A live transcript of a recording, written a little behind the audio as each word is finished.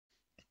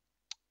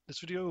this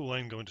video,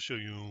 I'm going to show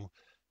you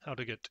how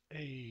to get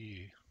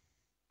a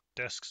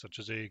desk such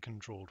as a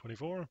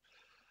Control24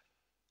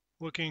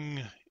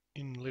 working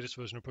in the latest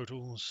version of Pro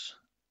Tools,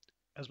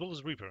 as well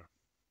as Reaper.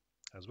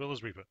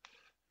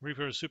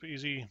 Reaper is super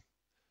easy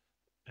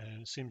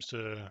and it seems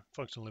to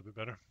function a little bit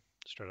better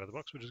straight out of the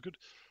box, which is good.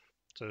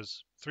 So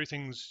there's three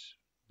things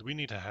that we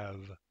need to have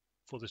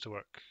for this to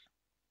work.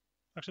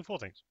 Actually, four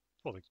things.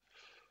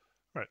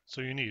 Right,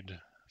 so you need,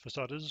 for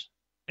starters,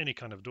 any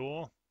kind of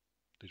DAW,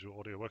 digital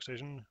audio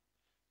workstation,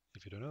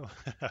 if you don't know.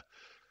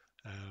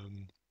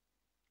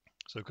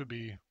 So it could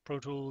be Pro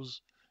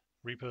Tools,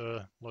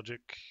 Reaper, Logic,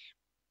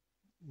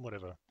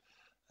 whatever.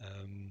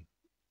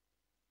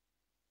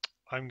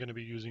 I'm going to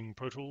be using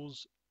Pro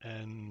Tools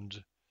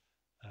and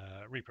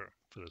Reaper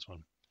for this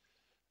one.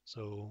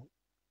 So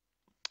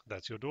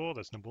that's your DAW,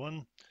 that's number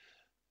one.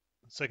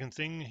 Second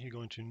thing you're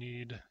going to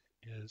need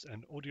is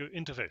an audio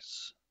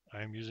interface.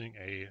 I'm using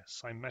a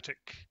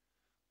Cymatic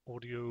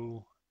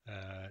Audio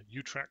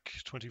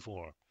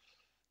U-Track24,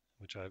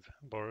 which I've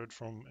borrowed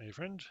from a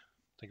friend.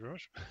 Thank you very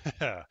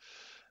much.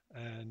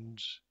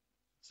 And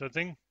third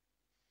thing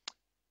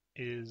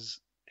is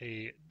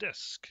a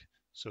desk.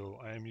 So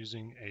I am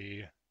using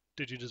a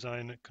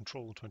Digidesign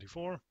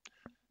Control24,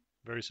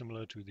 very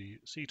similar to the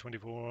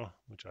C24,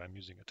 which I'm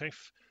using a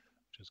TAFE,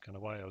 which is kind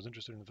of why I was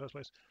interested in the first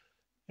place.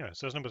 Yeah,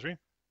 so that's number three.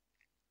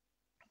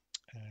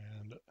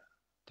 And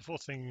the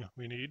fourth thing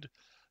we need,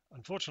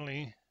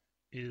 unfortunately,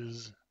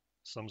 is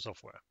some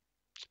software.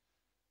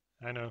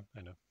 I know,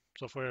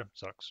 software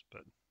sucks,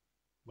 but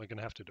we're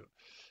gonna have to do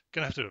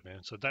it.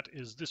 Man. So that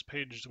is this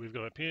page that we've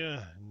got up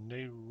here,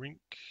 Nayrink,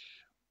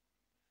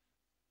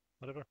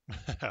 whatever.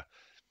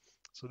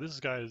 So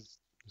this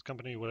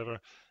company, whatever,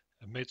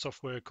 made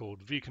software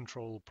called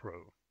vControl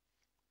Pro.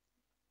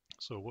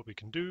 So what we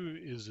can do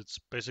is it's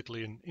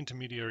basically an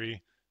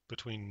intermediary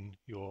between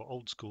your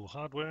old school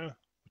hardware,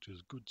 which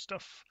is good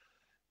stuff,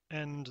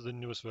 and the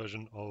newest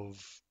version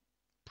of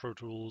Pro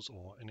Tools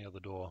or any other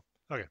DAW.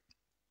 Okay,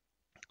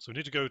 so we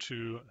need to go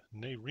to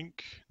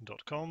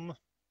nayrink.com,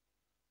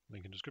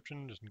 link in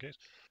description just in case,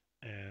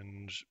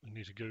 and we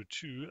need to go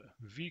to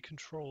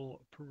vControl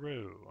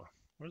Pro.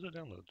 Where is it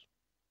download?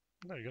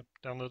 There you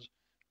go, download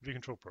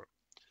vControl Pro.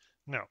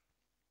 Now,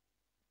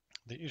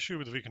 the issue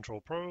with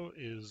vControl Pro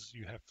is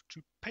you have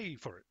to pay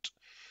for it,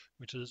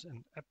 which is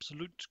an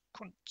absolute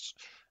cunt.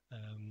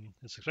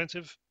 It's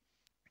expensive,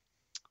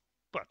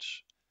 but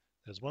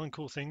there's one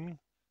cool thing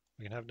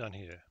we can have done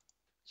here.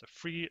 It's a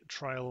free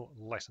trial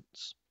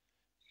license.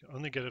 You can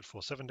only get it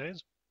for 7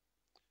 days,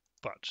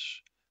 but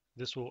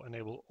this will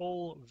enable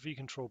all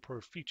vControl Pro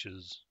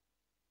features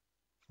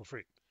for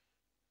free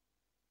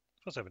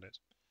for 7 days.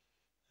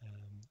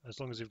 As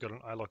long as you've got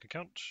an iLok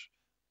account,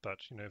 but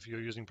if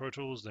you're using Pro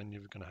Tools, then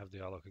you're going to have the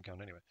iLok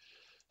account anyway.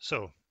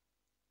 So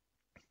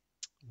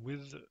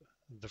with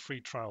the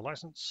free trial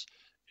license,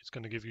 it's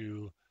going to give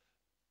you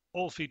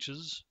all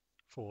features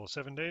for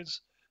 7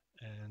 days,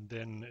 and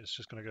then it's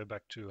just going to go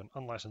back to an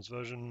unlicensed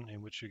version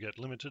in which you get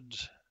limited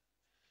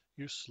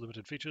use,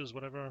 limited features,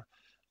 whatever,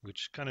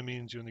 which kind of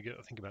means you only get,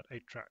 I think, about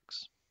 8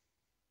 tracks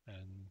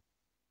and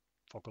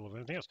fuck all of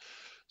anything else.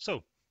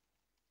 So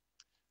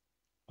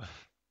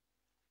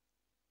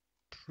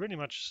pretty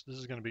much this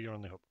is going to be your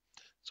only hope.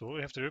 So what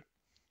we have to do,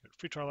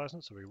 free trial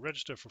license, so we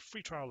register for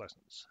free trial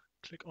license.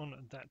 Click on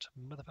that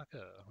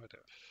motherfucker right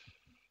there.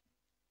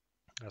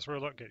 That's where a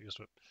lot, get used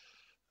to it.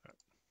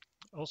 Right.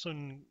 Also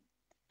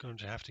going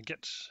to have to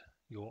get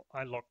your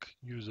iLok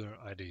user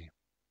ID.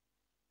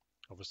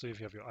 Obviously, if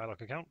you have your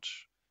iLok account,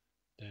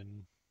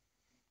 then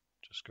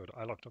just go to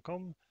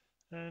iLok.com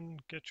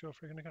and get your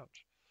freaking account.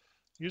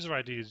 User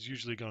ID is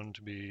usually going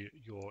to be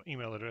your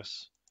email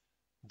address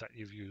that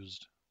you've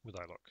used with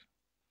iLok.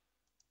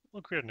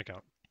 We'll create an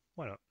account.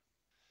 Why not?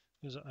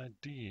 User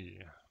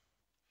ID.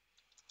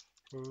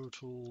 Pro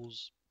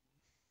Tools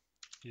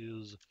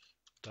is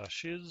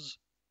 -is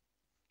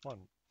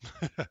 1.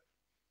 Let's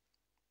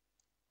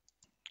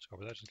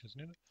copy that just in case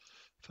you need it.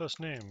 First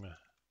name,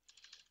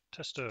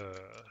 Tester,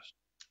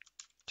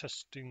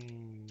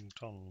 Testington,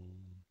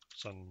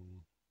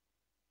 Son,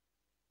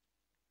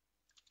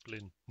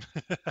 Blin.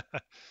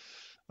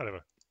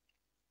 Whatever.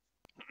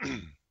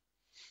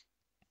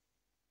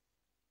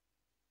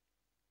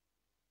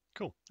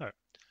 Cool. All right.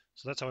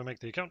 So that's how we make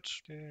the account.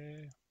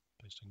 Okay.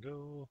 Paste and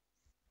go.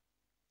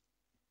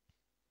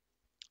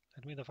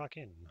 Let me the fuck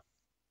in.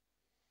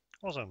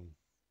 Awesome.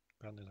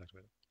 Apparently it's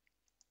activated.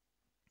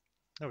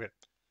 Okay.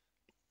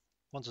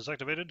 Once it's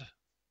activated,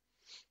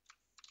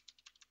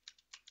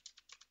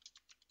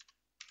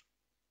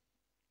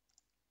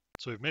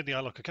 so we've made the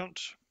iLok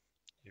account.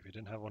 If you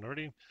didn't have one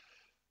already,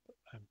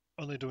 I'm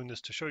only doing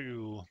this to show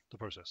you the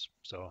process.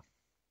 So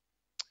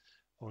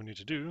all we need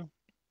to do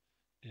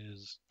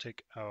is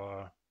take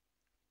our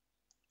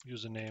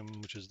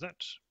username, which is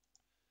that,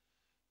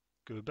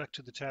 go back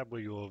to the tab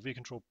where your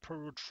vControl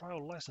Pro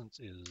trial license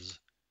is,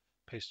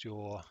 paste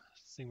your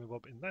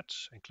thingamabob in that,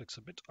 and click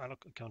Submit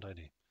iLok Account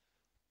ID.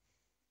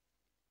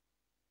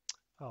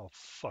 Oh,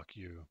 fuck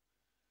you.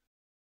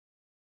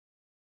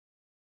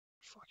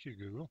 Fuck you,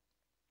 Google.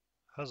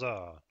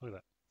 Huzzah! Look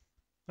at that.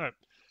 Alright,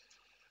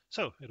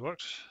 so it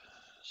worked.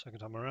 Second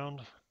time around.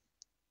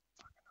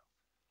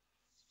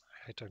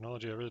 I hate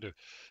technology, I really do.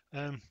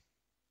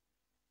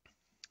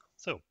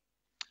 So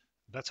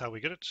that's how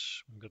we get it.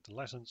 We've got the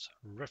license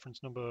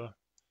reference number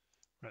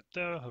right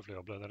there. Hopefully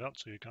I'll blur that out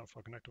so you can't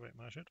fucking activate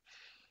my shit.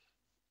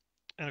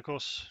 And of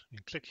course, you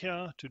click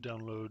here to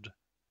download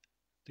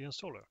the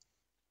installer.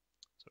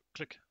 So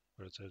click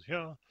where it says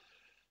here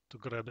to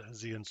grab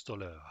the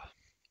installer.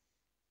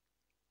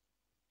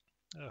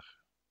 Ugh,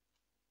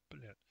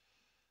 brilliant.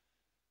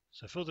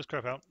 So fill this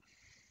crap out.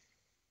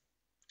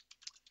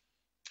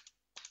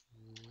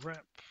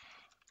 Wrap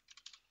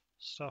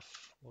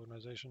stuff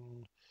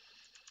organization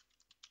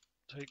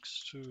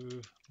takes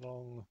too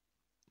long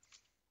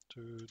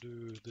to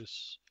do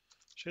this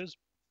shiz.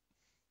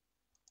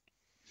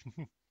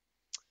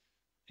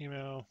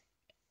 Email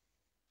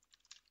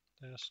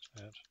test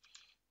at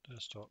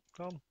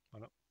desktop.com. Why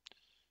not?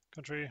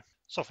 Country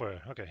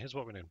software. Okay, here's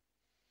what we need.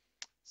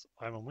 So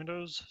I'm on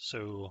Windows,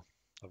 so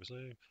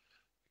obviously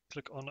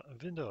click on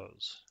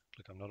Windows.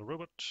 Click I'm not a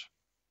robot.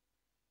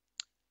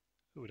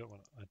 Ooh, we don't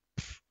want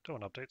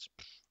updates.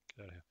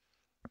 Get out of here.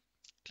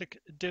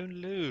 Click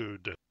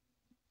download.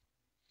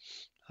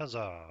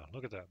 Huzzah!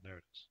 Look at that. There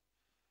it is.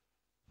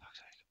 Fuck's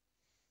sake.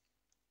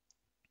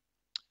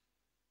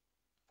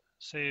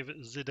 Save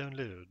the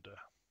download.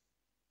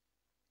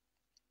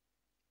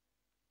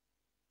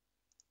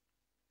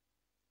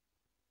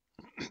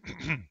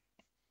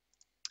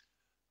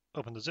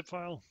 Open the zip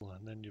file,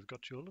 and then you've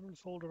got your little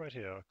folder right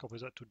here. Copy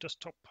that to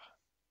desktop.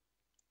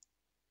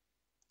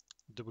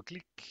 Double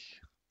click.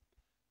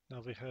 Now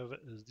we have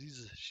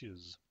these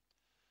shiz.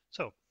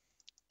 So,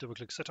 double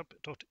click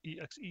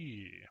setup.exe.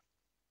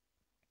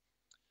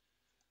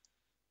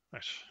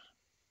 Right.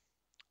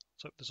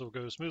 So this will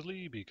go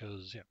smoothly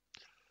because, yeah,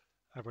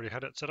 I've already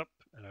had it set up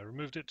and I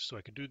removed it so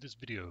I could do this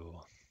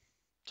video.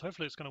 So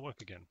hopefully it's going to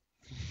work again.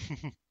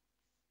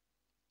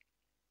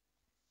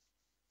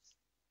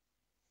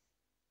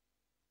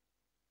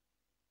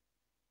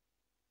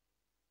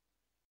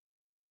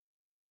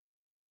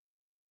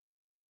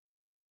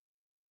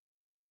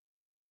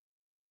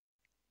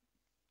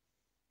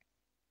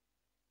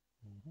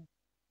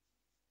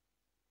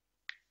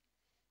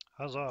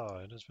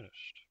 Huzzah, it is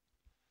finished.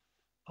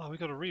 Oh, we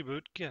got a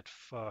reboot. Get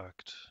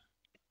fucked.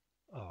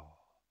 Oh,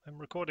 I'm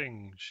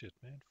recording shit,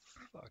 man.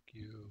 Fuck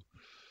you.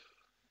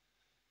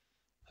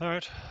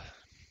 Alright.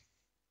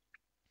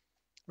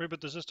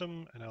 Reboot the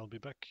system, and I'll be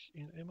back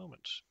in a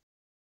moment.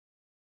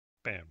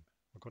 Bam.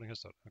 Recording has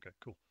started. Okay,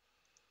 cool.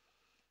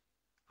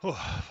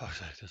 Oh, fuck's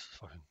sake. This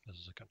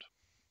is a cunt.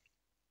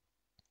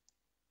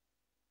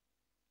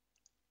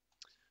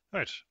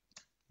 Alright.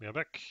 We are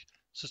back.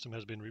 System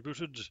has been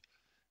rebooted,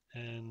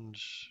 and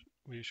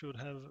we should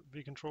have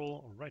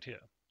vControl right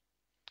here.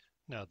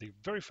 Now, the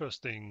very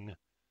first thing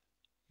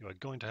you are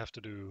going to have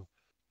to do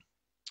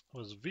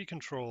was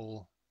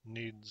vControl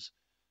needs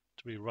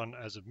to be run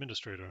as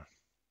administrator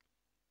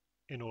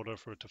in order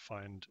for it to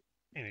find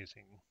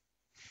anything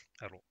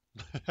at all.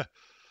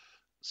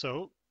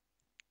 So,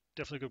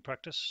 definitely good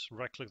practice.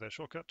 Right-click that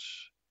shortcut,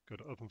 go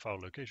to Open File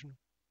Location,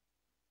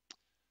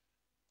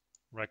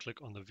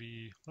 right-click on the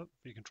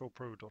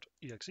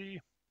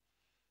vcontrolpro.exe,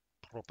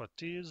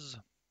 Properties,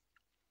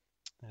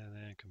 and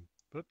then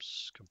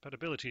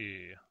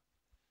compatibility.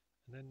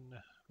 And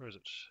then, where is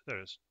it? There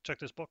it is. Check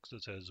this box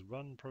that says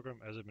Run Program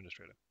as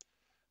Administrator.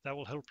 That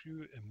will help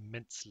you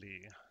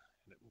immensely,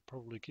 and it will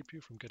probably keep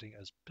you from getting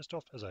as pissed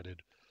off as I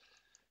did.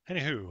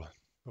 Anywho,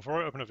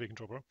 before I open up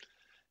vControl Pro,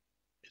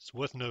 it's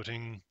worth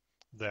noting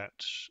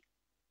that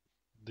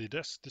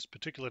this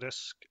particular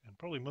desk, and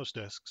probably most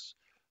desks,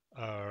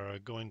 are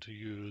going to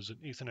use an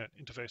Ethernet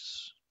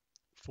interface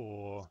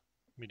for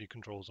MIDI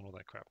controls and all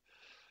that crap.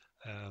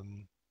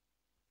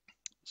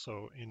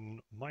 So in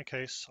my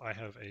case, I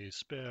have a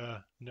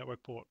spare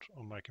network port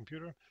on my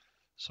computer.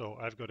 So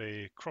I've got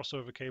a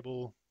crossover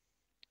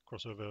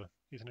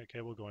Ethernet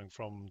cable going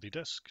from the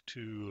desk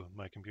to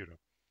my computer.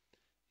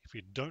 If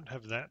you don't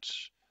have that,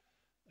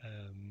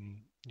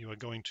 you are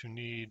going to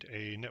need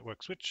a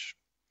network switch,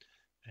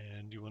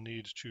 and you will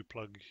need to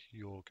plug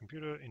your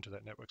computer into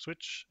that network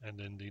switch and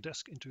then the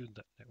desk into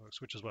that network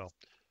switch as well.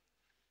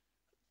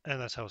 And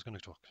that's how it's going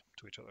to talk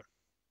to each other.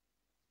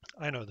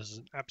 I know this is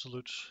an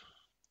absolute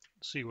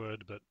C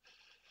word, but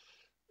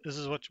this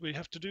is what we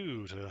have to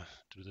do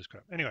do this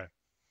crap. Anyway,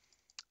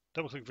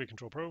 double click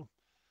vControl Pro.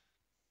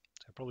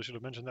 I probably should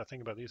have mentioned that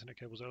thing about the Ethernet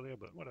cables earlier,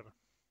 but whatever.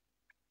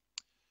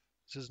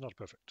 This is not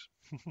perfect.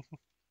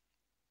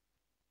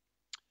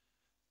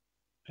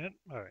 And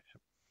alright,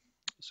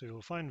 so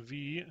you'll find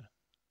V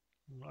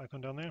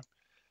icon down there.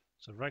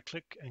 So right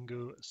click and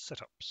go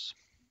setups.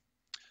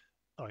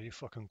 Oh, you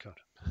fucking cunt.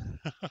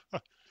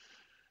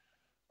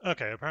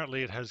 Okay,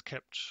 apparently it has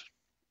kept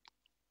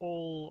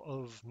all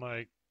of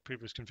my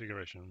previous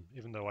configuration,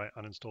 even though I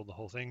uninstalled the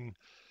whole thing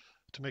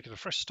to make it a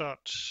fresh start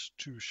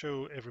to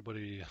show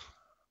everybody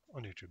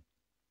on YouTube.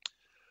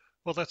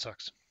 Well, that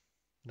sucks.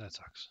 That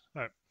sucks.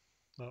 Alright,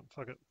 well,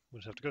 fuck it. We'll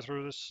just have to go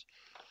through this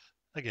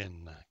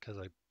again, because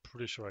I'm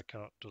pretty sure I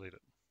can't delete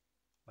it.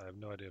 I have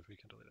no idea if we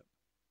can delete it.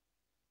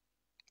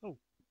 Oh,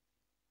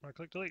 right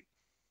click delete.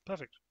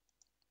 Perfect.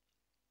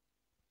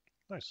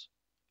 Nice.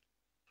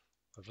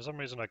 But for some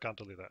reason I can't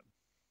delete that.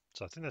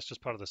 So I think that's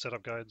just part of the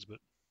setup guides, but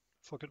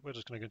fuck it, we're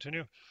just going to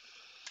continue.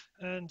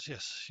 And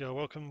yes, you're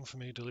welcome for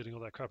me deleting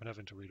all that crap and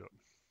having to redo it.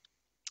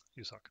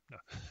 You suck. No.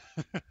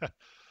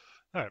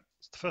 Alright,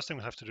 so the first thing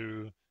we have to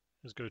do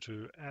is go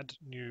to Add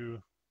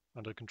New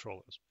under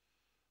Controllers.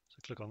 So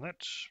click on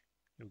that,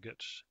 you'll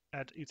get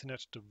Add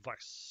Ethernet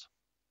Device.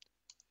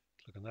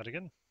 Click on that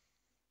again.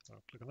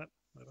 Oh, click on that,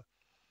 whatever.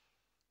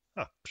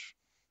 Ah,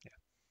 yeah.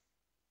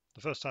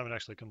 The first time it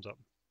actually comes up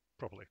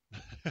properly.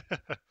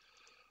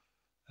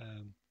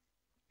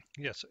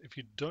 Yes, if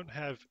you don't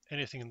have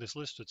anything in this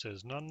list, it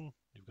says none.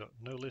 You've got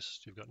no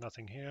list, you've got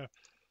nothing here.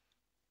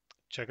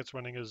 Check it's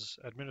running as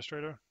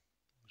administrator,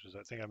 which is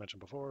that thing I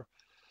mentioned before.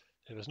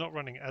 If it's not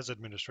running as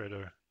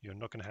administrator, you're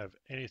not going to have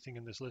anything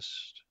in this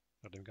list.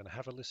 Not even going to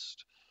have a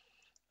list.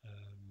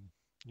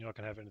 You're not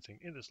going to have anything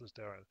in this list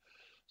there either.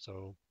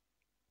 So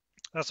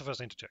that's the first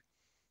thing to check.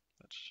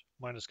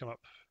 Mine has come up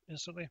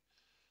instantly.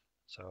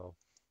 So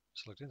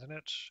select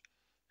internet.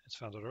 It's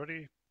found it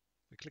already.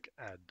 We click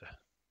add.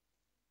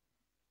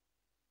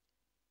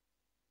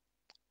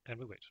 And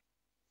we wait.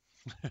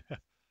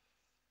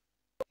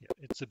 Yeah,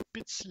 it's a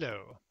bit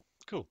slow.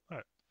 Cool. All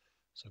right.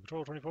 So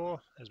Control24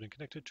 has been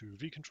connected to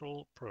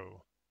vControl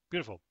Pro.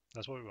 Beautiful.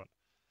 That's what we want.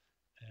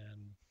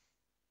 And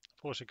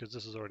unfortunately, because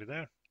this is already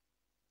there,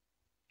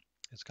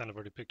 it's kind of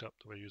already picked up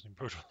that we're using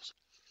Pro Tools.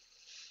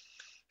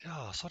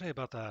 Yeah, sorry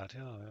about that.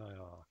 Yeah.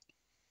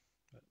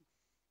 But,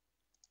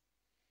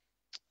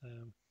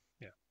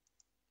 yeah.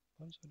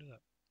 Why does I do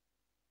that?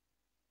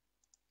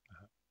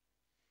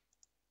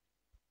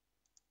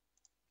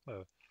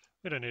 Well,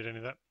 we don't need any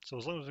of that. So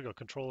as long as we've got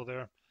controller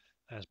there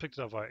and it's picked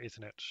it up via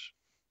Ethernet,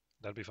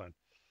 that'll be fine.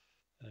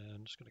 And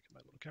I'm just going to get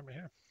my little camera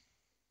here.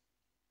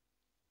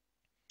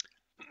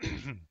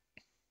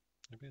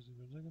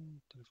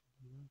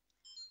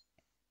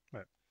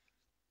 Right.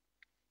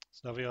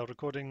 So now we are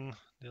recording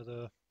the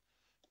other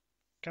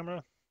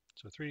camera.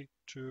 So 3,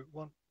 2,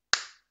 1.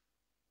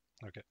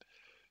 Okay.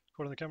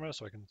 Recording the camera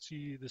so I can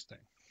see this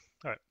thing.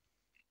 All right.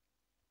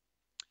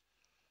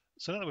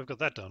 So now that we've got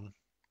that done,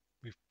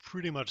 we've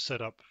pretty much set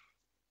up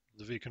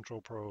the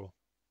vControl Pro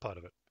part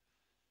of it.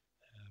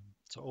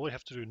 So all we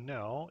have to do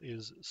now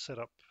is set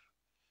up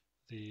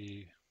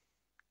the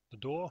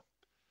door.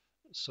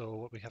 So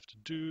what we have to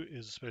do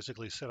is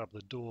basically set up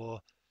the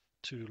door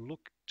to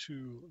look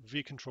to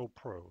vControl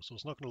Pro. So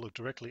it's not going to look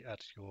directly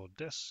at your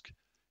desk.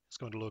 It's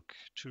going to look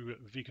to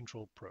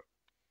vControl Pro.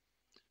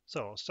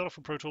 So I'll start off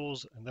with Pro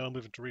Tools and then I'll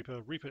move into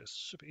Reaper. Reaper is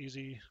super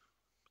easy.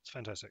 It's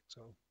fantastic.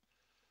 So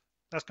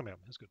that's coming up.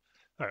 That's good.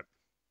 All right.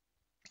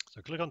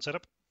 So click on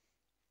Setup.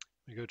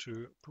 We go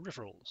to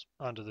Peripherals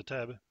under the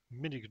tab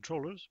MIDI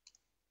Controllers.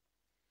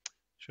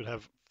 Should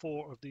have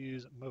 4 of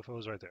these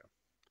mofos right there.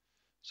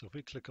 So if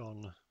we click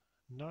on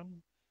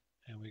None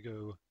and we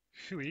go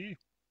HUI,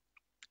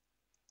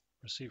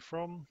 Receive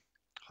From,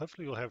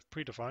 hopefully you'll have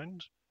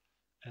predefined,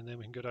 and then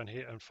we can go down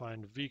here and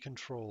find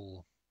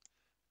vControl.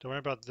 Don't worry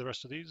about the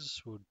rest of these,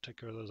 we'll take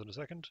care of those in a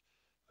second.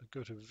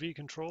 Go to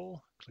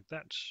vControl, click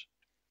that.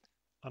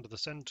 Under the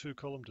Send To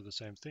column, do the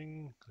same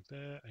thing, click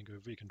there and go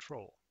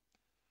vControl.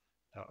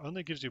 Now it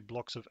only gives you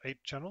blocks of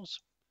 8 channels,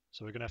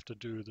 so we're going to have to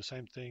do the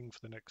same thing for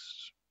the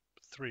next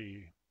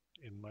 3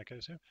 in my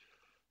case here,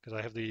 because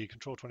I have the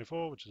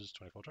Control24, which is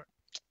 24 track.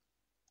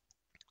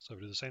 So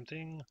we do the same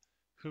thing,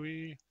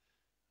 HUI,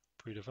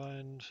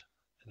 predefined,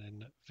 and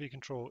then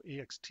vControl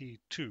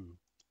EXT2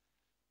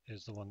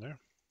 is the one there.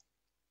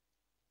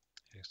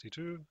 EXT2,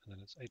 and then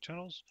it's 8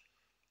 channels.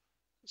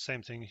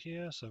 Same thing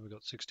here, so we've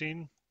got 16.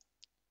 And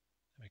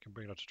we can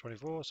bring it up to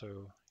 24,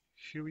 so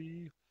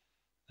HUI,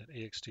 then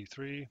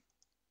EXT3,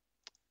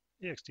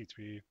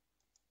 EXT3,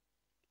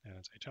 and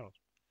it's 8 channels.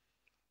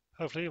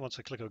 Hopefully, once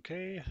I click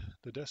OK,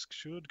 the desk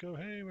should go,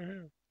 hey, we're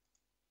here.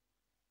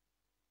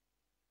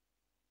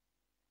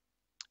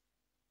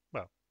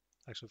 Well,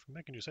 actually, if we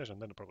make a new session,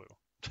 then it probably will.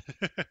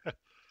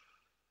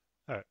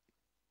 Alright.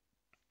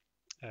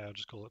 I'll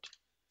just call it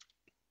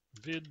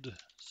vid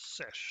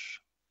sesh.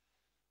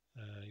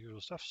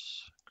 Usual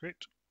stuffs. Great.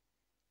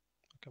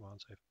 Come on,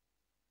 save.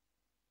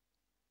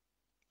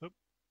 Oh.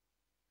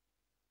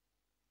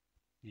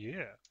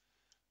 Yeah.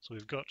 So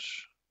we've got,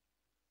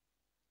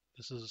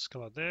 this has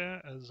come out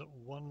there as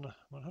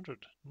 100.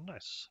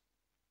 Nice.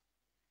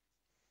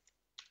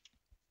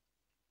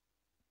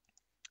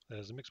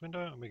 There's the mix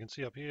window, and we can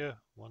see up here,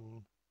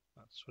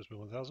 that's supposed to be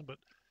 1000, but it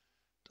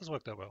doesn't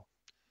work that well.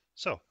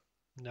 So,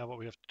 now what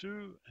we have to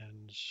do,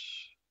 and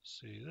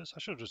see this, I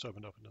should have just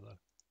opened up another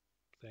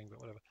thing,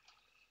 but whatever.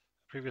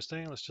 Previous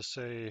thing, let's just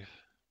say,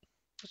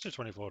 let's do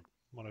 24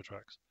 mono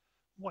tracks.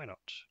 Why not?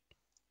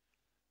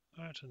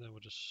 Alright, and then we'll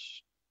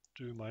just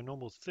do my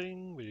normal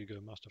thing, where you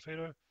go master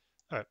fader.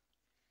 Alright,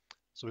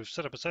 so we've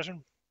set up a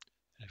session.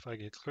 If I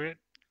get create,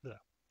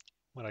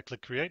 when I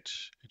click create,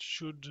 it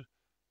should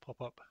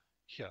pop up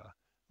here.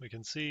 We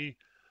can see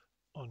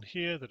on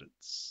here that it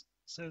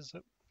says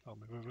that, I'll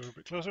move over a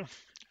bit closer.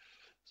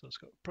 So it's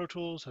got Pro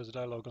Tools, has a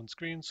dialog on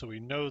screen, so we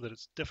know that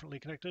it's definitely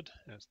connected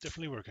and it's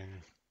definitely working,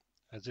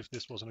 as if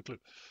this wasn't a clue.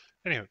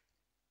 Anyhow,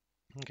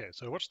 okay,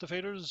 so watch the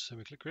faders and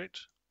we click create.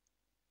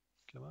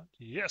 Come on,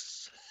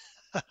 yes!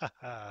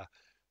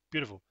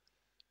 Beautiful.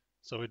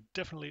 So we're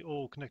definitely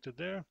all connected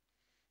there.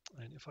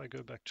 And if I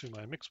go back to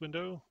my mix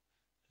window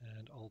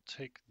and I'll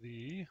take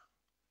the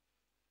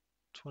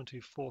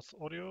 24th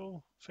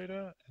audio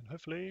fader and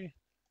hopefully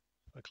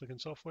if I click in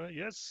software,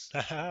 yes,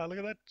 look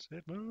at that,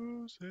 it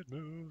moves, it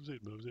moves,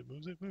 it moves, it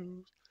moves, it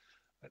moves.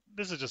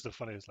 This is just the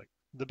funniest, like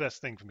the best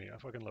thing for me. I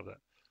fucking love that.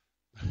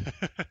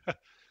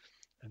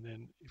 And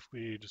then if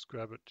we just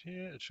grab it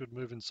here, it should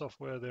move in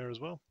software there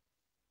as well,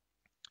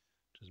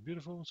 which is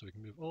beautiful. So we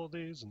can move all of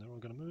these and they're all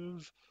going to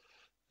move.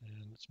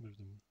 And let's move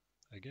them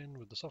again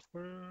with the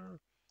software.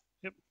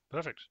 Yep,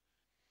 perfect.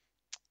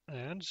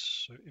 And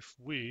so if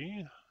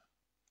we,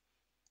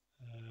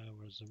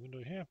 where's the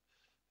window here?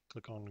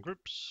 Click on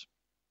groups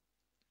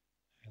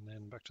and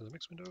then back to the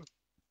mix window.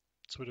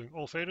 So we're doing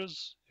all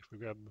faders. If we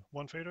grab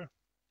one fader,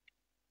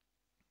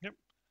 yep,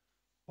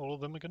 all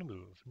of them are going to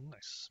move.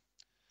 Nice.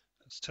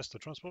 Let's test the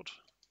transport.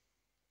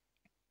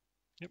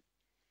 Yep,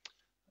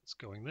 it's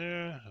going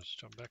there. Let's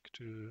jump back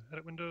to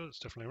edit window. It's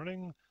definitely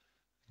running.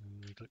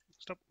 And we click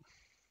stop.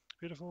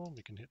 Beautiful.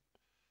 We can hit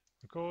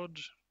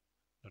record.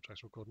 No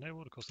tracks record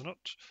enabled, of course they're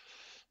not.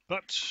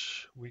 But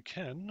we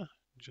can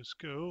just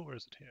go, where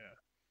is it here?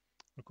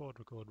 Record,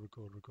 record,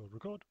 record, record,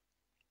 record.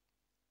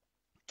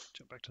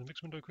 Jump back to the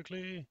mix window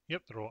quickly.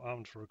 Yep, they're all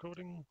armed for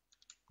recording.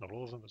 Not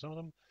all of them, but some of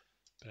them.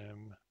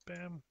 Bam,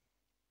 bam.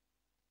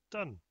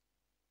 Done.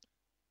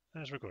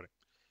 And it's recording.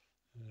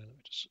 Let me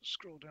just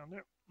scroll down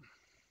there.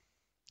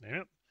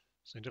 Yep.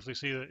 So you can definitely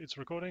see that it's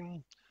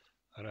recording.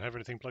 I don't have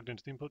anything plugged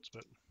into the inputs,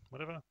 but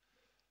whatever.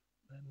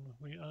 Then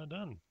we are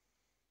done.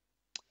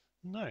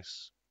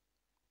 Nice.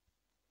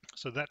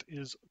 So that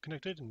is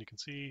connected, and you can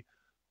see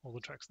all the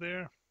tracks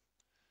there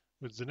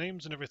with the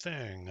names and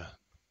everything.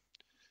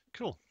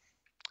 Cool.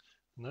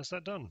 And that's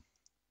that done.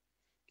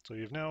 So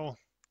you've now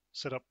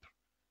set up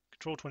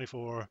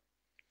Control24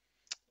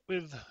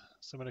 with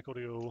semantic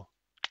audio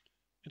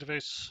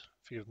interface,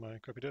 forgive my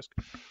crappy desk,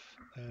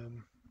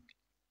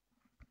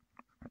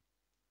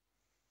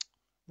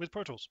 with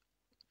Pro Tools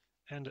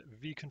and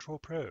V-Control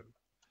Pro.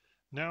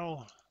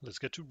 Now let's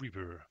get to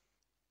Reaper.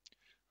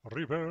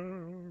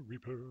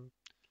 Reaper.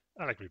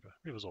 I like Reaper.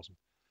 Reaper's awesome.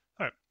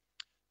 All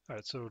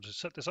right. So to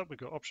set this up, we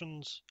go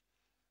Options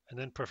and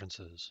then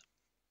Preferences.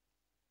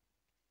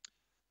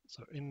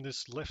 So in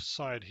this left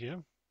side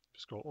here,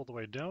 scroll all the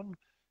way down,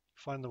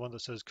 find the one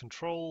that says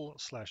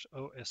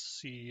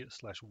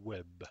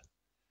Control/OSC/Web.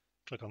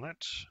 Click on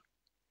that,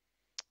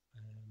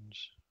 and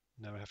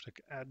now we have to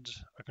add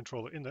a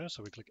controller in there.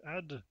 So we click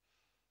Add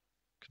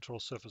Control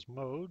Surface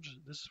Mode.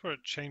 This is where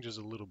it changes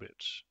a little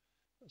bit.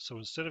 So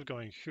instead of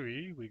going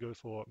HUI, we go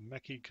for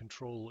Mackie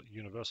Control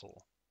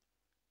Universal.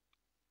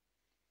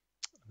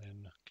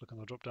 And then click on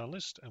the drop-down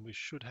list, and we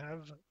should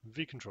have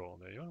V-Control.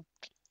 There you are.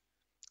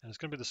 And it's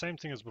going to be the same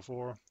thing as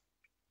before.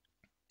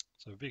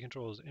 So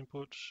V-Control is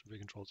input,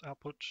 V-Control is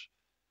output.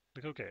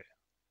 Click OK.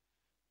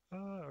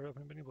 Are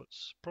opening many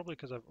inputs? Probably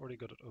because I've already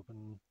got it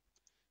open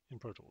in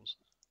Pro Tools.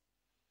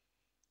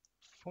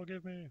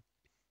 Forgive me.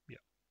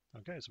 Yeah.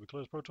 Okay, so we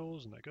close Pro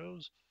Tools, and that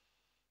goes.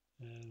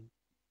 And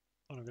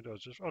what I'm going to do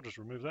is I'll just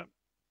remove that.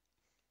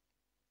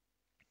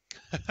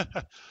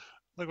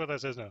 Look what that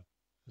says now.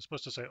 It's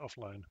supposed to say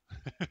offline.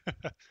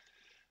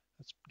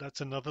 That's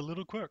another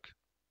little quirk.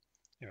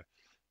 Anyway,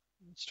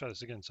 let's try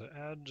this again. So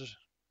add.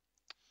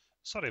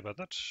 Sorry about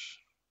that.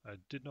 I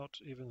did not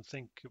even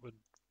think it would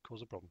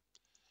cause a problem.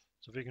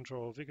 So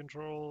V-Control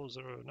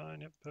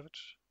 09. Yep, perfect.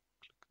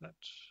 Click that.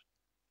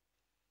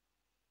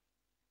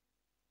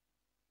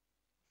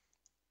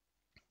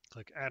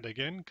 Click add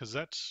again, because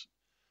that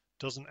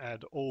doesn't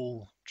add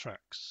all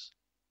tracks.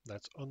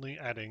 That's only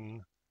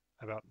adding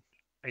about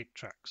 8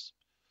 tracks.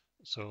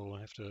 So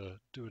I have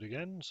to do it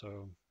again.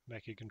 So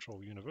Mackie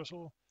Control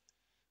Universal,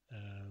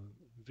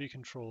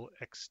 V-Control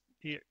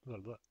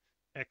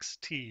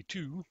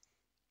XT2,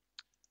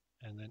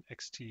 and then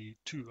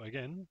XT2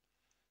 again.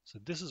 So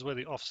this is where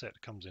the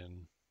offset comes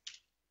in.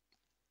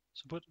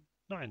 So put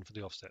 9 for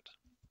the offset.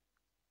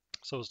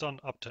 So it's done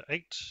up to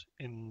 8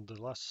 in the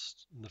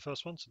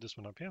first one. So this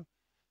one up here,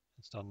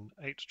 it's done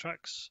 8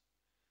 tracks.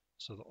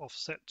 So the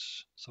offset,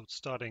 so it's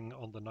starting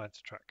on the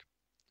 9th track.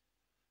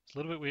 It's a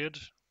little bit weird,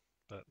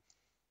 but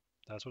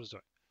that's what it's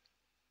doing.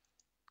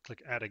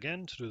 Click add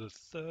again to do the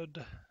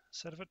 3rd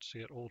set of it to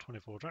get all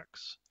 24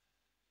 tracks.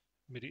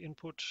 MIDI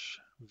input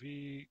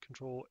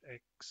V-Control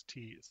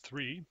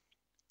XT3.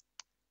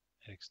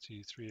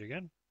 XT3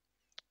 again.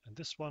 And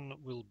this one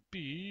will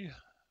be, I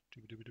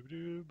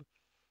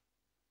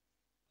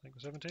think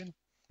 17.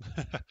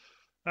 I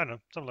don't know,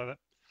 something like that.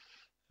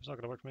 If it's not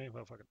going to work for me,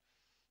 well, fuck it.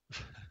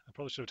 I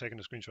probably should have taken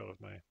a screenshot of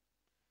my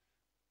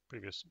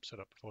previous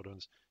setup before doing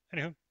this.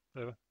 Anywho,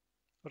 whatever.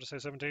 I'll just say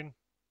 17.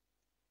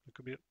 It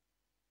could be it.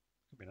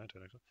 Could be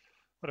 19 actually.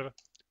 Whatever.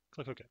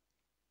 Click OK.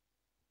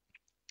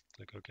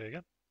 Click OK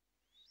again.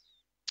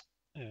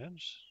 And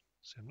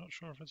See, I'm not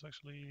sure if it's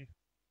actually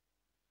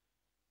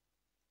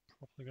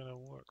properly going to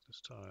work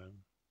this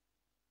time.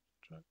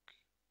 Check.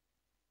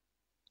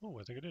 Oh,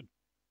 I think it did.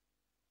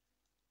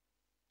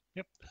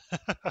 Yep.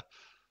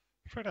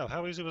 Right now,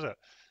 how easy was that?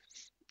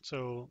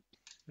 So,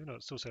 you know,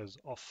 it still says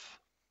off,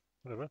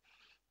 whatever.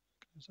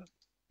 Is that?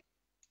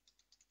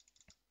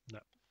 No.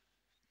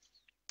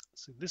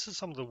 See, this is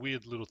some of the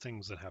weird little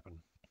things that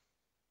happen.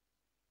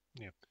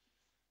 Yeah.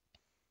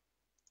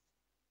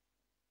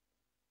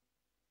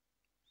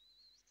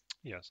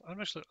 Yes, I'm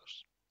actually,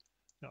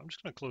 no, I'm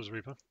just going to close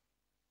Reaper,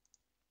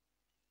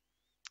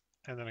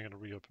 and then I'm going to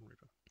reopen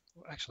Reaper.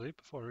 Well, actually,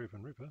 before I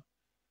reopen Reaper,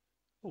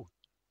 oh,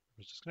 it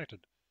was disconnected.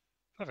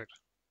 Perfect.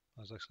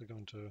 I was actually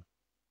going to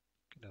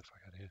get that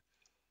fuck out of here.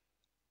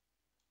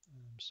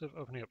 Instead of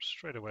opening up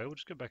straight away, we'll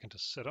just go back into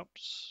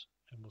setups,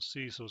 and we'll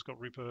see. So it's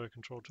got Reaper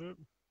control to it.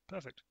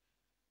 Perfect.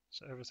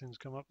 So everything's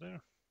come up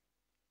there.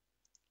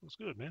 Looks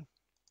good, man.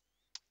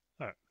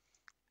 All right.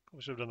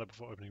 Probably should have done that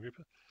before opening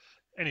Reaper.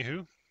 Anywho,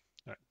 all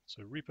right.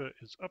 So Reaper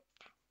is up.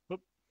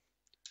 Whoop.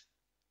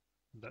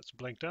 That's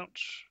blanked out,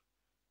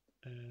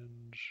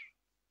 and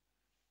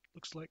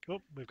looks like,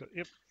 oh, we've got,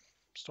 yep,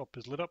 stop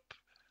is lit up.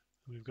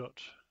 We've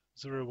got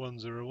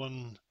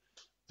 0101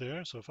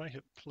 there. So if I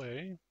hit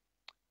play,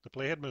 the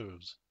playhead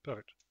moves.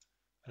 Perfect.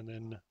 And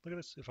then look at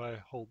this. If I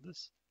hold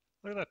this,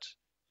 look at that.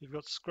 You've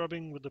got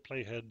scrubbing with the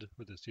playhead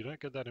with this. You don't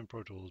get that in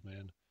Pro Tools,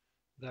 man.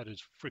 That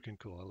is freaking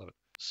cool. I love it.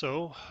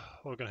 So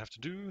what we're going to have to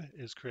do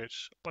is create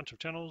a bunch of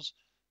channels.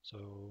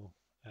 So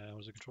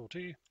was it Control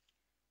T?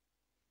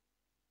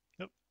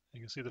 Yep. You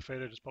can see the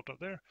fader just popped up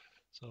there.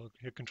 So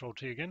hit Control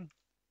T again,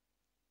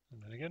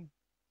 and then again,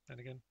 and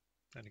again,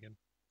 and again,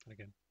 and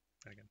again,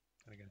 and again,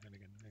 and again, and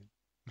again, and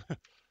again.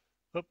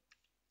 Oh,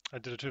 I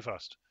did it too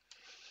fast.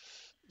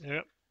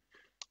 Yeah,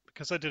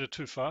 because I did it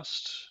too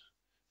fast,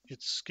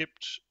 it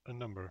skipped a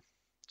number.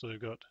 So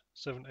we've got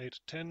 7, 8,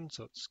 10,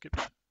 so it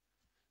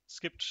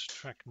skipped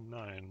track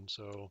 9.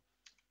 So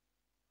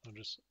I'll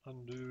just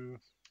undo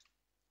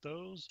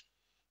those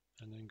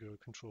and then go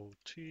Control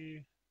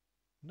T.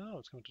 No,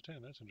 it's going to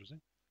 10. That's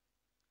interesting.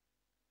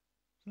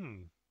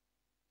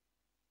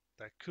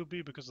 That could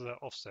be because of that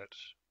offset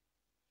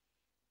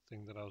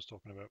thing that I was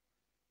talking about.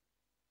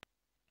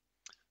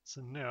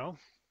 So now,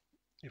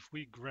 if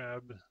we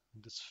grab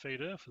this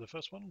fader for the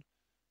first one,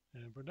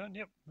 and we're done,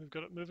 yep, we've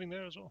got it moving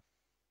there as well.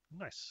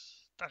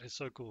 Nice. That is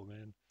so cool,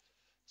 man.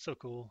 So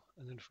cool.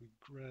 And then if we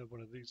grab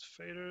one of these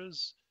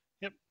faders,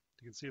 yep,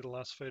 you can see the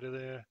last fader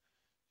there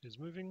is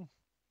moving.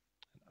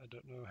 I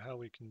don't know how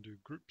we can do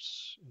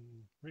groups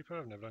in Reaper.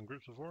 I've never done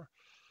groups before,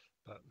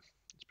 but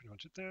that's pretty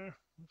much it there.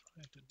 If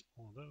I did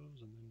all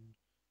those and then,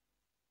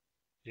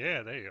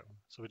 yeah, there you go.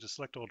 So we just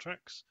select all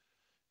tracks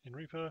in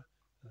Reaper.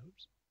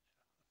 Oops,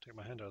 take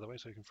my hand out of the way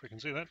so you can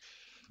freaking see that.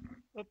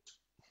 Oh,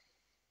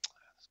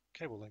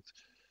 cable length.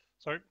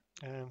 Sorry.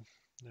 And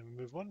then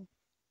we move one,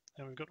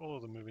 and we've got all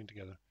of them moving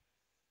together.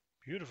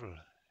 Beautiful,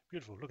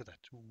 beautiful. Look at that.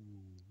 Ooh,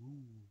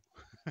 ooh.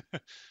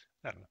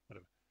 I don't know,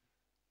 whatever.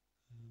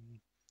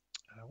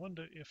 I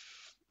wonder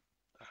if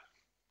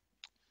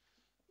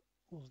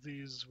all of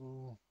these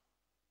will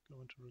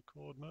go into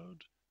record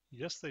mode.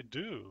 Yes, they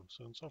do.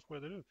 So in software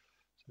they do.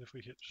 So if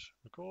we hit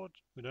record,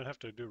 we don't have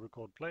to do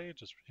record play,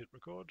 just hit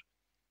record.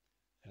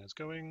 And it's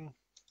going,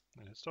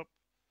 and hit stop.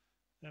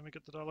 And we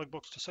get the dialog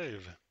box to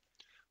save.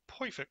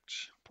 Perfect,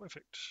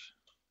 perfect.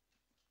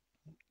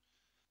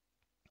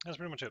 That's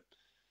pretty much it.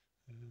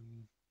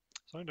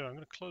 So I'm going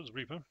to close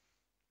Reaper.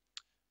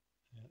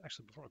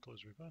 Actually, before I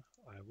close Reaper,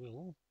 I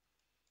will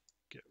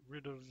get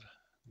rid of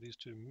these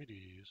two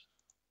MIDIs.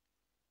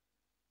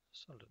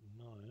 Started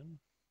at 9.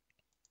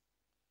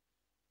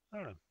 I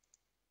don't know.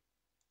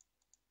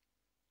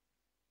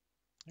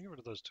 I'll get rid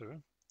of those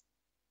two.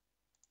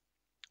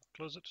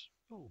 Close it.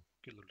 Oh,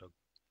 cute little dog.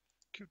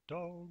 Cute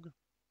dog.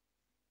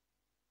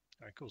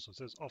 Alright, cool. So it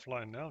says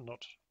offline now,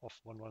 not off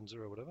 110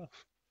 or whatever.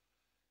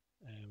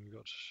 And we've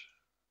got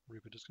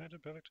Reaper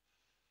disconnected. Perfect.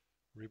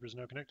 Reaper is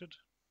now connected.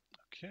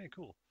 Okay,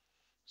 cool.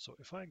 So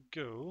if I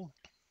go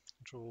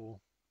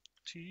Control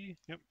T,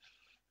 yep,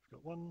 we've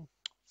got one.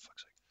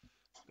 Fuck's sake.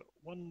 We've got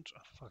one.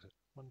 Oh, fuck it.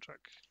 One track,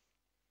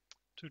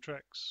 2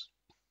 tracks,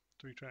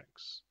 3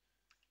 tracks,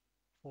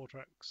 4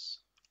 tracks,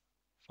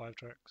 5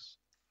 tracks,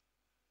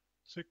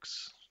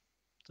 6,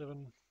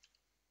 7,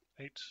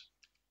 8.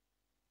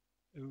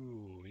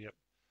 Ooh, yep.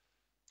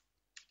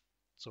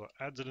 So it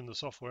adds it in the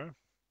software,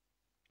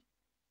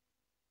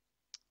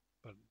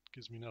 but it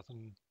gives me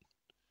nothing.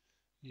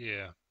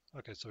 Yeah.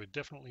 Okay, so we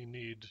definitely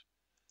need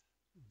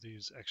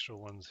these extra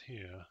ones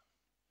here.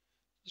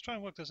 Let's try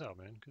and work this out,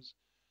 man, because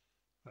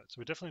right, so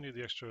we definitely need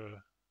the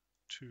extra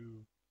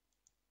 2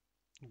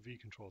 V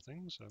control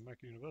things. So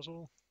Mac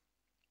Universal,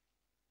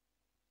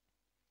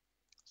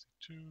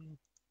 C2,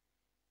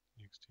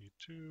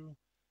 EXT2. Oh,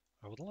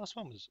 well, the last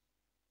one was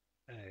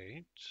 8,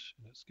 and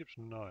it skips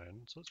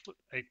 9. So let's put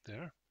 8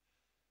 there,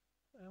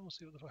 and we'll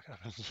see what the fuck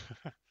happens.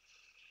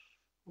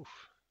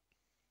 Oof.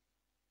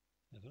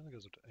 Yeah, it only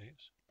goes up to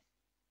 8.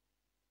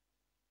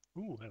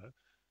 Ooh, hello.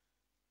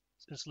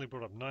 It's instantly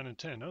brought up 9 and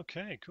 10.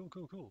 Okay, cool,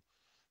 cool, cool.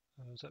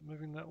 Is that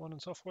moving that one in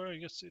software?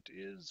 Yes, it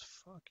is.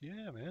 Fuck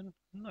yeah, man.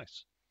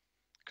 Nice.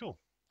 Cool.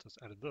 Just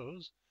added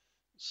those.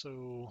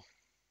 So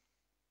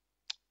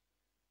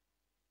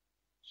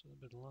that'll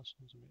be the last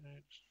ones on the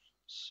edge.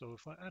 So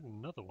if I add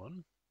another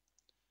one,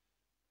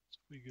 so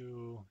if we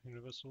go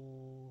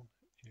universal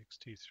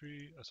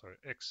xt3, sorry,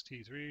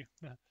 xt3,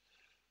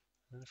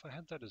 and if I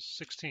had that as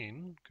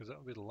 16, because that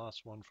would be the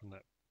last one from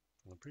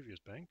the previous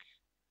bank,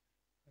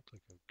 I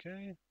click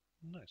OK.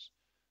 Nice.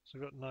 So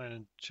we've got 9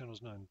 and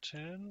channels 9,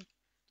 10,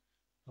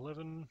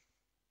 11,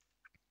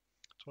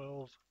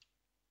 12,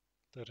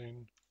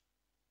 13,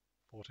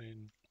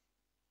 14,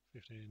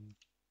 15,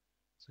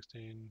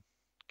 16.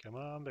 Come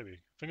on, baby.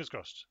 Fingers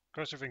crossed.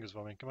 Cross your fingers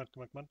for me. Come on,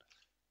 come on, come on.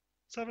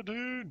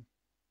 17,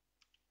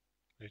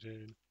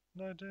 18,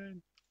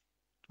 19,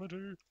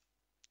 20,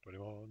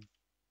 21,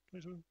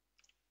 22,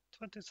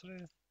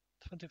 23,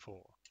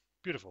 24.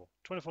 Beautiful.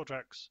 24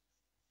 tracks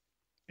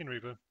in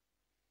Reaper.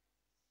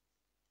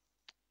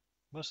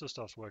 Most of the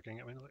stuff's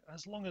working. I mean, like,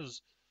 as long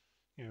as,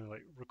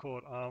 like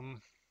record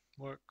arm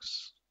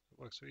works, it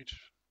works for each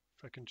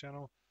freaking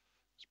channel.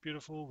 It's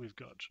beautiful. We've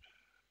got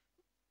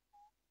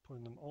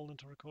putting them all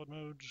into record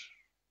mode.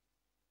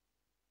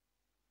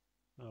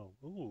 Oh,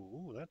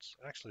 ooh,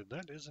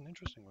 that is an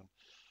interesting one.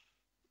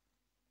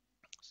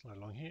 Slide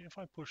along here. If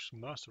I push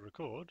master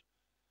record,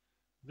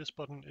 this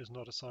button is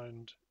not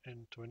assigned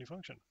to any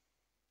function.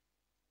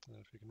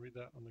 If you can read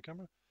that on the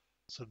camera.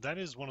 So that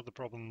is one of the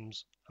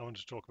problems I wanted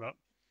to talk about,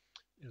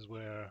 is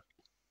where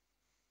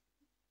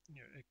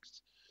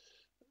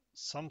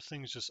some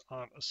things just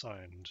aren't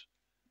assigned,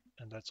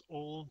 and that's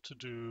all to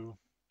do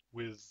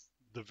with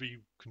the V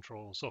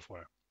control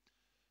software,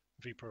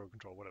 V Pro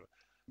control, whatever.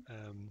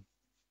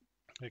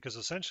 Because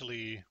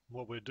essentially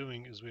what we're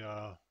doing is we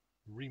are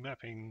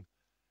remapping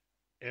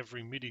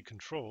every MIDI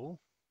control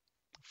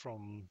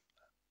from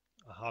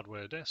a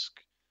hardware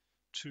desk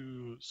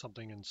to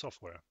something in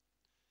software.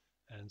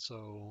 And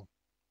so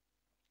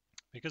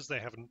because they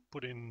haven't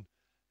put in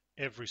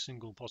every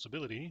single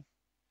possibility,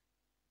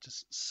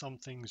 just some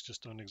things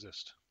just don't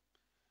exist.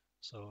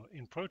 So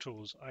in Pro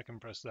Tools, I can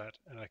press that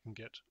and I can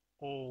get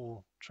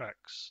all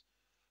tracks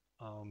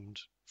armed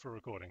for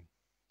recording.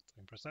 So I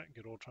can press that and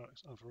get all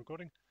tracks armed for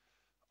recording.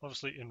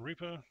 Obviously in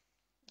Reaper,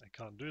 I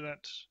can't do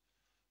that.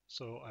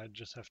 So I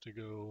just have to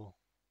go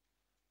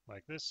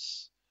like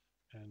this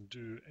and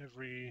do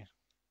every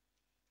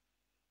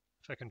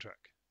second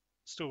track.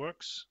 Still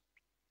works.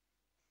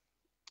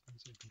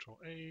 So Control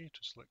A to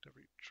select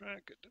every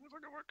track. It didn't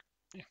fucking work.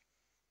 Yeah.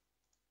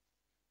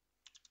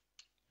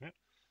 Yeah.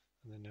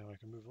 And then now I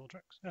can move all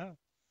tracks. Ah,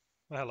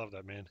 I love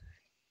that, man.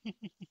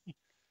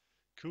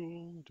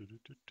 Cool.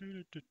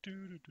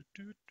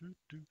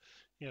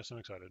 Yes, I'm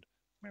excited.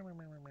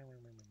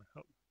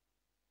 Oh.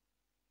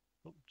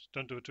 Oops,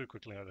 don't do it too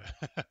quickly either.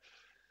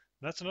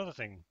 That's another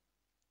thing.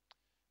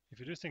 If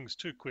you do things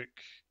too quick,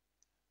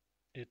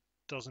 it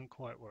doesn't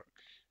quite work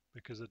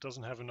because it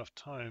doesn't have enough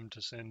time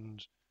to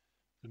send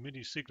the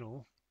MIDI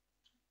signal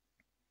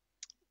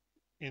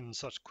in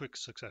such quick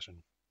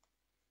succession.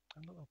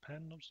 And little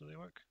pan knobs, do they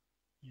work?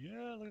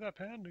 Yeah, look at that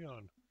pan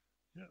going.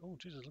 Yeah, oh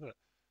Jesus, look at that.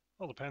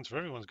 Oh, the pans for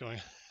everyone's going.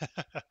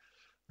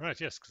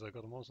 Right, yes, because I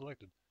got them all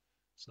selected.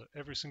 So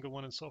every single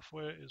one in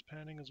software is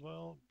panning as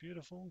well.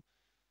 Beautiful.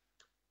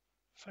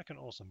 Fucking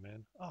awesome,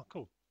 man. Oh,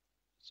 cool.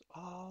 So,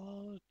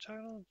 oh,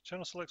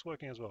 channel select's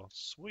working as well.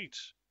 Sweet.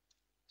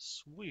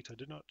 Sweet. I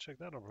did not check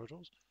that on Pro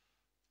Tools.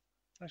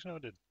 Actually, no, I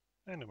did.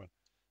 Anyway,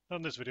 not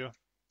in this video.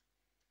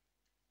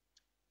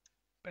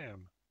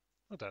 Bam.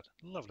 Look at that.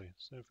 Lovely.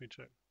 So if we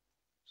check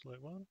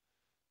select one,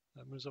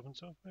 that moves up in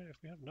software. If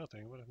we have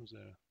nothing, what happens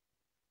there?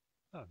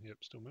 Ah, yep,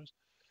 still moves.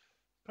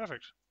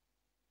 Perfect.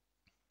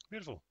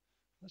 Beautiful.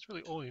 That's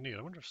really all you need.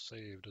 I wonder if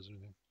save does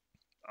anything.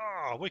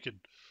 Ah, wicked.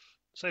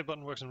 Save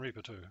button works in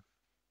Reaper too.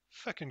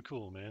 Fucking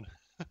cool, man.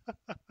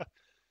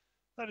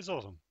 That is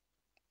awesome.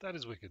 That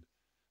is wicked.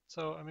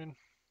 So, I mean,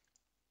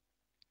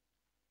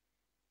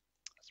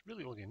 that's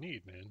really all you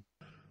need, man.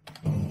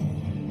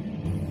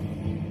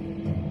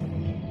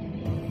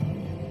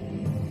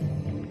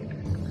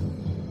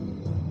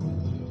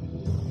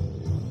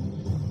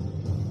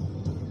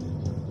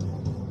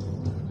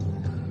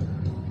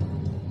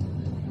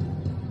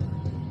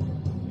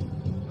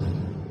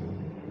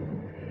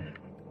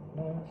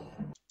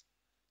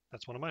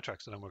 That's one of my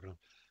tracks that I'm working on.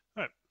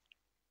 All right.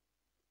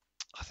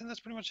 I think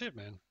that's pretty much it,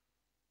 man.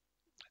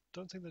 I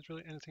don't think there's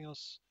really anything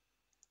else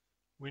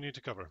we need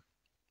to cover.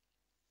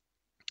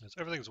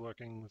 Everything's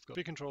working. We've got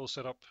V control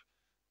set up.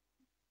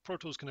 Pro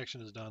Tools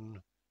connection is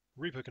done.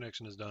 Reaper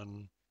connection is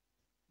done.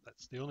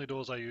 That's the only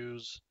doors I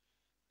use,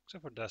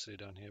 except for Audacity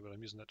down here, but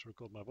I'm using that to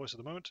record my voice at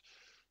the moment,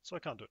 so I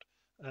can't do it.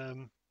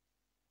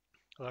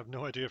 I have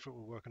no idea if it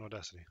will work on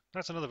Audacity.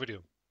 That's another video.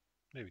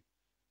 Maybe.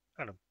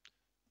 I don't know.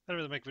 I don't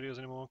really make videos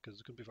anymore because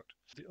it could be fucked.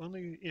 The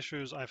only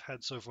issues I've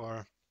had so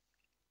far,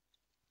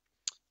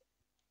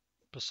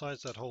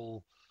 besides that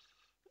whole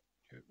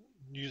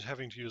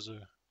having to use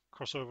a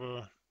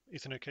crossover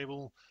Ethernet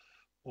cable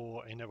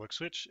or a network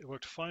switch, it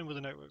worked fine with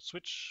a network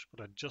switch,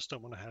 but I just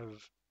don't want to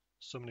have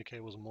so many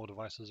cables and more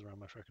devices around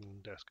my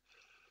freaking desk.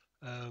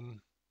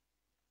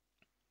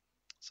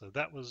 So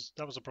that was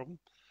a problem.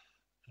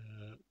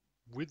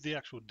 With the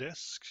actual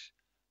desk,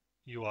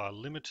 you are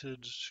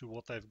limited to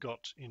what they've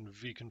got in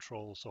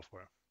vControl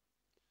software.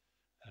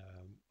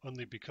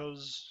 Only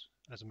because,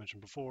 as I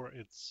mentioned before,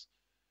 it's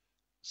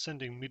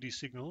sending MIDI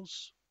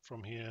signals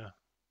from here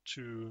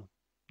to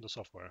the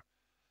software.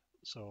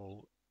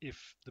 So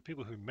if the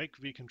people who make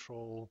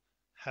vControl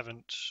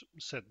haven't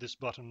set this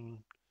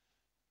button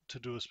to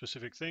do a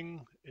specific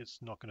thing, it's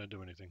not going to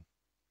do anything.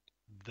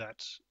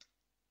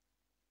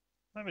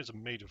 I mean, it's a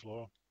major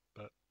flaw,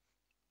 but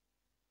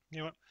you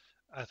know what?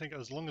 I think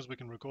as long as we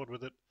can record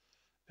with it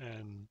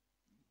and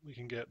we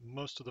can get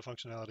most of the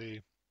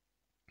functionality,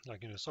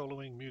 like,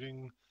 soloing,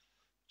 muting,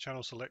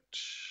 channel select,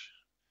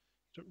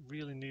 you don't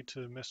really need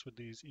to mess with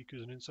these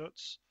EQs and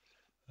inserts.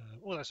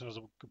 Well, that's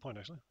another good point,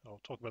 actually.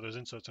 I'll talk about those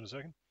inserts in a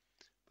second.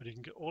 But you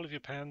can get all of your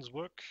pans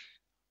work,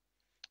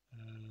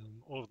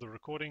 all of the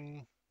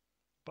recording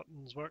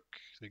buttons work,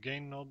 the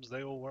gain knobs,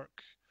 they all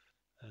work.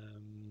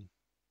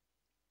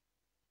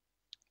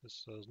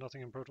 There's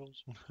nothing in Pro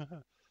Tools.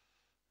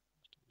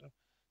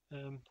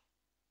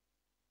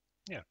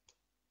 Yeah,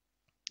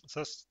 so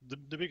that's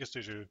the biggest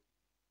issue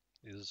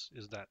is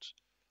that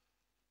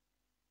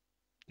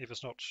if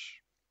it's not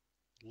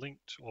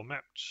linked or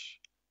mapped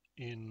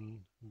in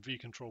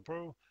vControl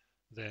Pro,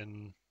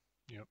 then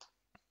it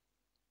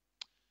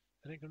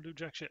ain't gonna do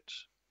jack shit.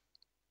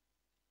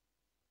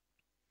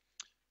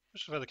 I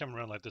should have had the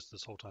camera around like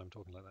this whole time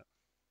talking like that.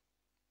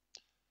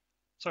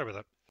 Sorry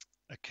about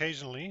that.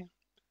 Occasionally,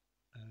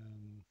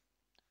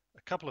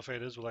 a couple of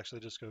faders will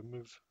actually just go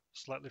move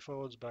slightly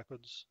forwards,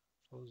 backwards,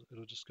 forwards.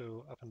 It'll just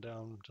go up and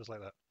down just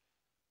like that.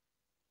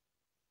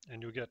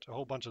 And you'll get a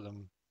whole bunch of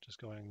them just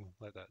going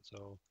like that.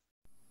 So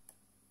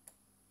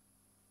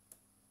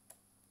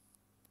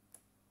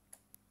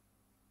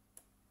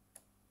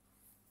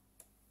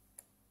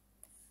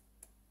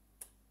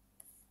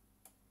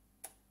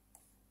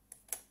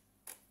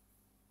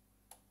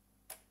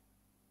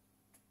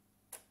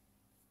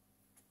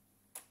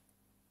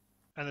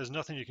and there's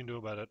nothing you can do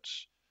about it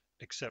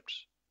except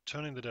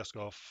turning the desk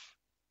off,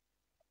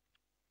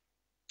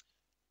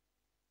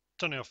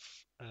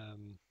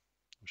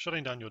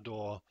 shutting down your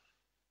door,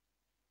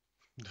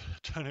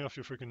 turning off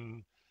your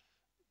freaking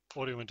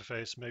audio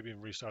interface, maybe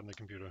even restarting the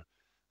computer.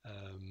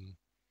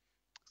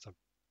 So I'm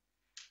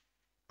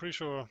pretty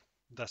sure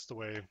that's the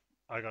way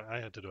I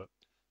had to do it.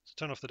 So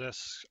turn off the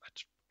desk.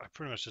 I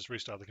pretty much just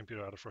restart the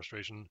computer out of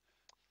frustration.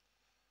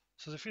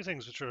 So there's a few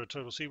things which are a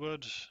total C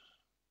word,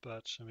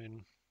 but I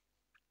mean,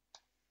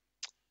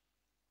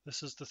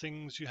 this is the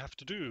things you have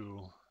to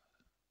do,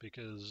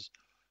 because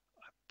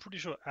I'm pretty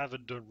sure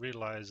Avid don't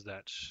realize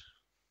that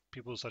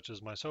people such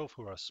as myself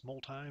who are small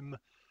time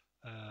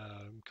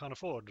can't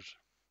afford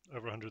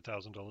over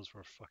 $100,000 for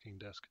a fucking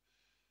desk.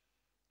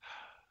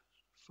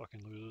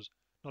 Fucking losers.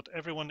 Not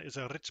everyone is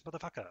a rich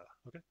motherfucker,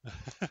 okay?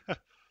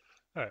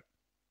 Alright.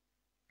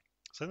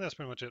 So I think that's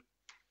pretty much it.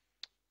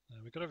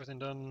 We got everything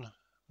done.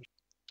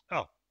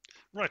 Oh,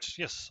 right,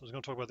 yes, I was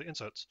going to talk about the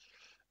inserts.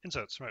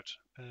 Inserts, right.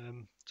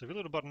 So if you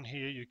load a button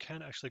here, you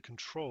can actually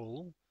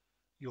control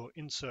your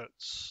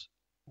inserts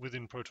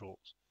within Pro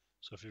Tools.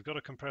 So if you've got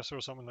a compressor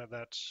or something like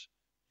that,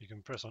 you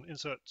can press on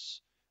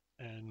inserts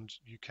and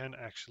you can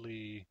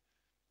actually,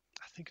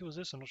 I think it was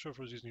this, I'm not sure if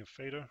it was using a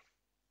fader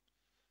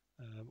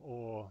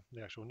or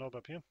the actual knob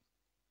up here,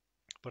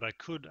 but I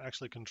could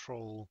actually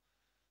control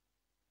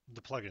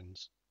the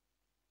plugins.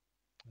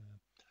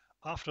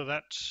 After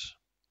that,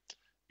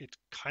 it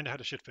kind of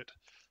had a shit fit.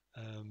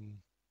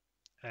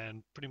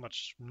 And pretty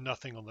much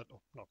nothing on the,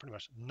 not pretty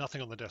much,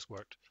 nothing on the desk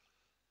worked.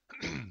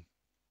 And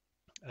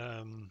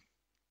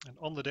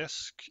on the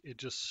desk, it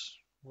just,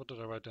 what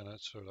did I write down? I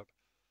showed up.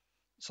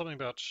 Something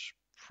about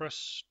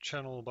press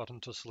channel button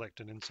to select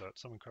an insert,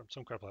 some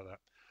crap like that.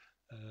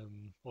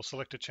 Or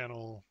select a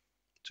channel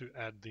to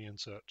add the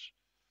insert.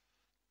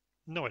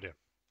 No idea.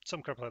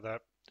 Some crap like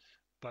that.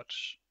 But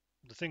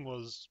the thing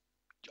was,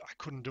 I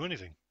couldn't do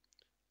anything.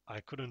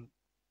 I couldn't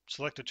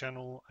select a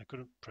channel, I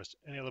couldn't press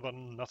any other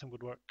button, nothing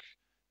would work,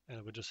 and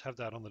it would just have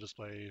that on the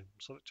display,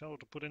 select channel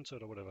to put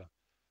insert or whatever.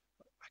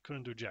 I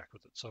couldn't do jack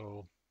with it.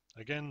 So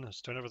again,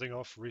 let's turn everything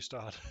off,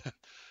 restart,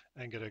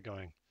 and get it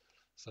going.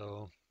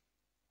 So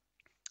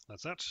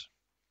that's that.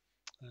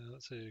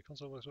 Let's see,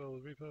 console works well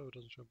with repo, it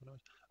doesn't show up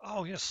names.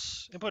 Oh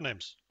yes, input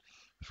names.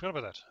 I forgot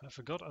about that. I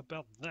forgot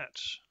about that.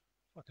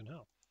 Fucking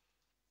hell.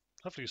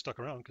 Hopefully you stuck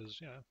around, because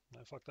yeah,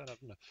 I fucked that up,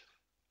 didn't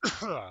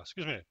I?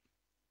 Excuse me.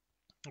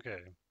 Okay,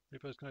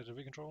 repo is connected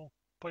to vControl.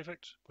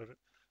 Perfect, perfect.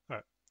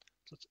 Alright,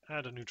 so let's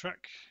add a new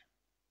track.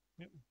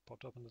 Yep,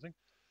 popped up in the thing.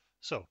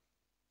 So,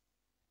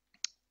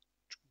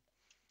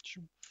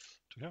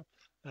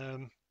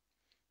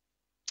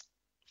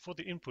 for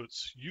the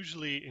inputs,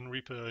 usually in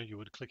Reaper you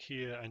would click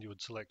here and you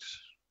would select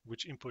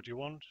which input you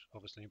want.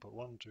 Obviously input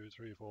 1, 2,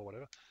 3, 4,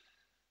 whatever.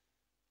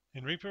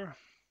 In Reaper,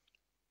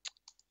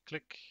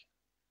 click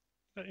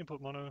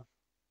input mono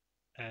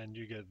and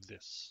you get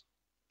this.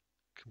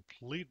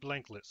 Complete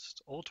blank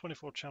list. All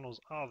 24 channels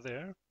are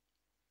there,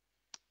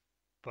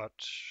 but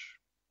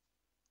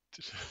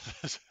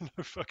there's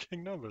no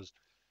fucking numbers.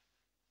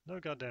 No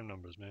goddamn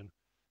numbers, man.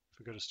 If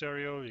we go to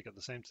stereo, you get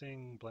the same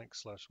thing, blank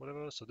slash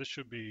whatever. So this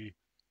should be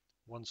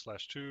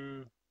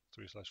 1/2,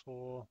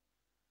 3/4.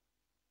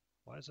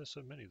 Why is there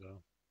so many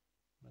though?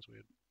 That's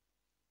weird.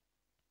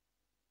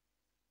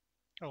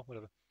 Oh,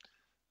 whatever.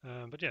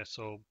 But yeah,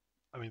 so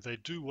I mean they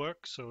do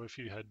work. So if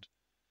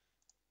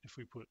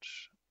we put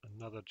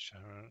another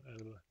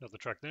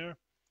track there,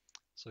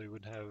 so you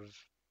would have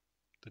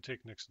the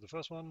tick next to the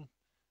first one.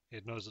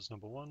 It knows it's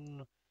number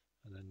 1,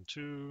 and then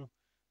 2,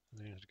 and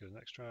then you have to go to the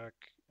next track,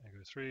 and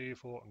go 3,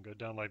 4, and go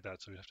down like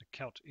that. So you have to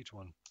count each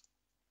one.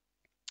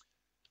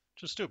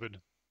 Just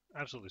stupid.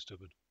 Absolutely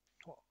stupid.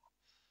 Well,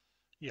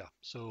 yeah,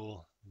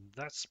 so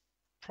that's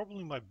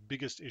probably my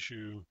biggest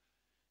issue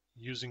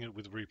using it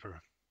with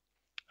Reaper.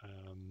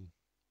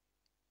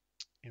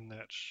 In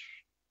that,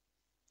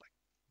 like,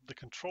 the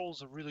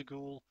controls are really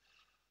cool.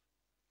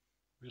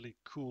 Really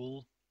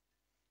cool.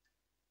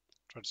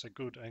 Try to say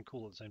good and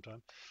cool at the same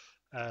time.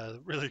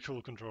 Really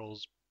cool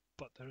controls,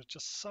 but there's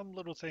just some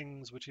little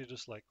things which you're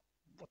just like,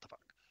 what the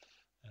fuck?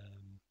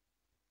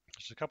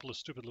 Just a couple of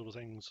stupid little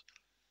things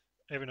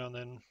every now and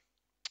then.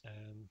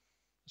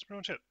 That's pretty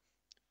much it.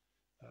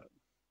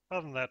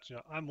 Other than that,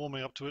 I'm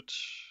warming up to it.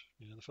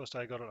 The first day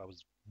I got it, I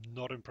was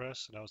not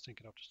impressed, and I was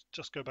thinking I'll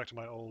just go back to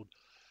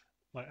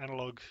my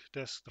analog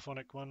desk, the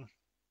Phonic one.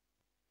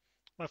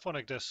 My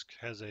Phonic desk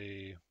has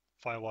a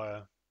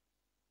Firewire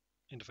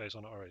interface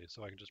on it already,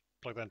 so I can just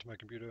plug that into my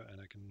computer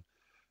and I can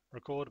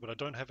record, but I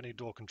don't have any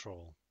DAW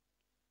control.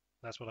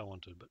 That's what I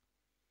wanted, but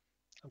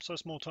I'm so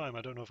small time,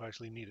 I don't know if I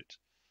actually need it.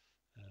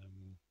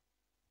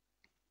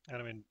 And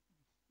I mean,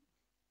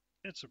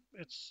 the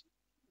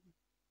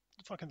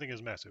fucking thing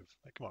is massive.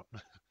 Like, come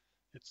on.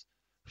 It's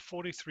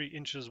 43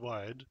 inches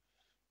wide,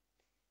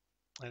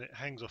 and it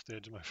hangs off the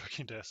edge of my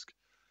fucking desk.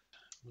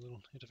 A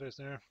little interface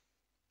there.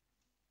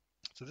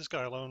 So this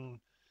guy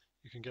alone,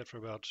 you can get for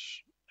about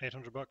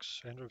 800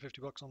 bucks,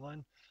 850 bucks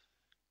online.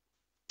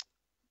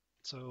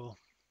 So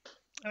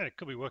it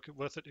could be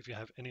worth it if you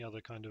have any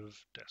other kind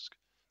of desk.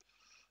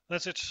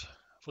 That's it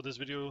for this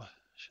video.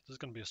 This is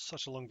going to be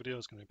such a long video.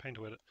 It's going to be a pain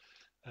to edit.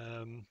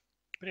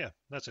 But yeah,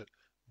 that's it.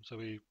 So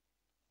we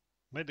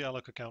made the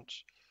Alloc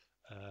account,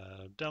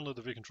 download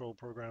the vControl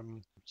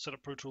program, set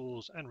up Pro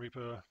Tools and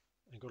Reaper,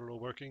 and got it all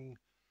working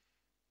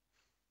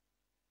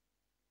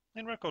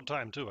in record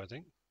time too, I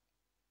think.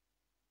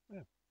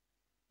 Yeah.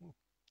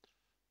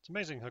 It's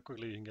amazing how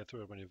quickly you can get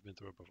through it when you've been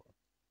through it before.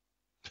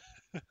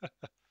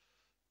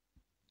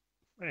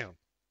 Anyhow,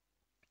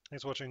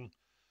 thanks for watching.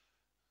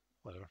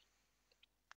 Whatever.